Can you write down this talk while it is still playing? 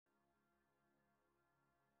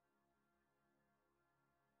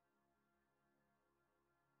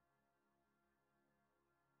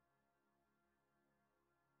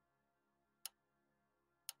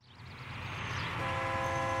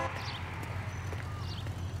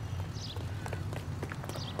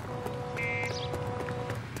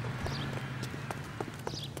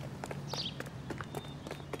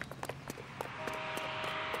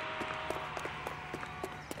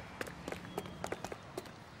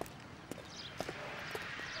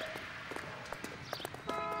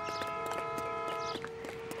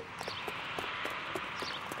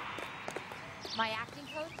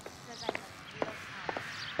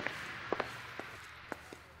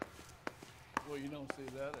Well, you don't see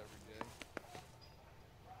that every day.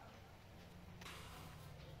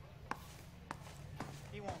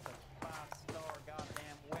 He wants a 5-star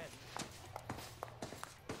goddamn wedding.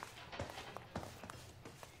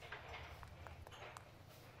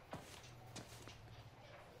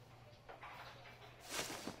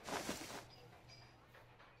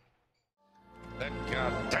 That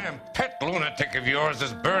goddamn pet lunatic of yours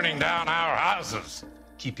is burning down our houses.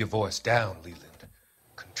 Keep your voice down, Leland.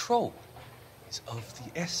 Control is of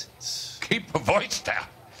the essence. Keep your voice down.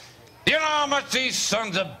 You know how much these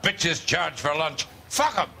sons of bitches charge for lunch?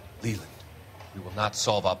 Fuck them. Leland, we will not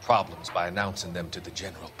solve our problems by announcing them to the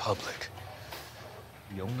general public.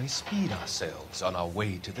 We only speed ourselves on our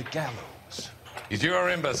way to the gallows. He's your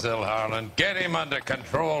imbecile, Harlan. Get him under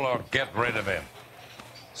control or get rid of him.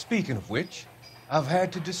 Speaking of which, I've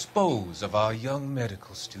had to dispose of our young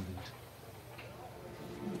medical student.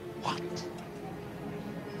 What?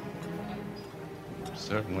 You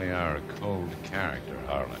certainly are a cold character,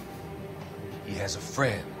 Harlan. He has a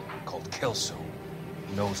friend called Kelso.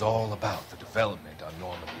 He knows all about the development on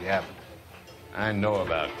Normandy Avenue. I know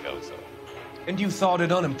about Kelso. And you thought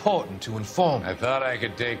it unimportant to inform me. I thought I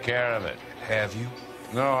could take care of it. Have you?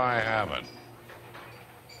 No, I haven't.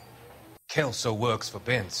 Kelso works for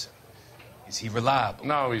Benson. Is he reliable?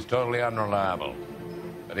 No, he's totally unreliable.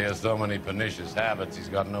 But he has so many pernicious habits, he's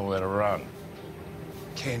got nowhere to run.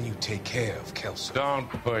 Can you take care of Kelso? Don't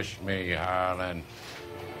push me, Harlan.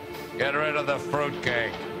 Get rid of the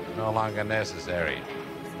fruitcake. No longer necessary.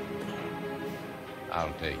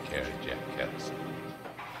 I'll take care of Jack Kelso.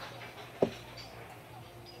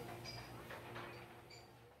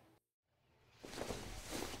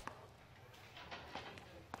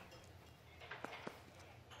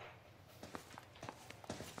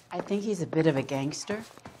 I think he's a bit of a gangster,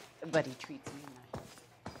 but he treats me nice.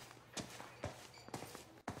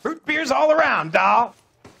 Fruit beers all around, doll.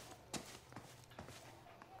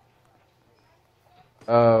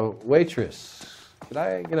 Waitress, could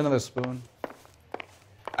I get another spoon?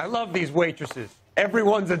 I love these waitresses.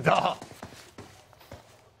 Everyone's a doll.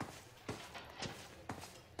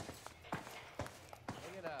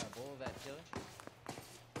 Look at a bowl of that chili.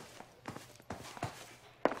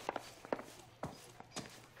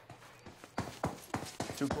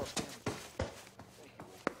 Two pork sandwiches.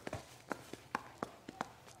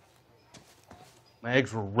 My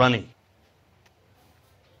eggs were runny.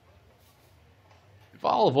 If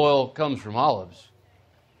olive oil comes from olives,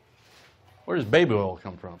 where does baby oil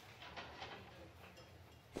come from?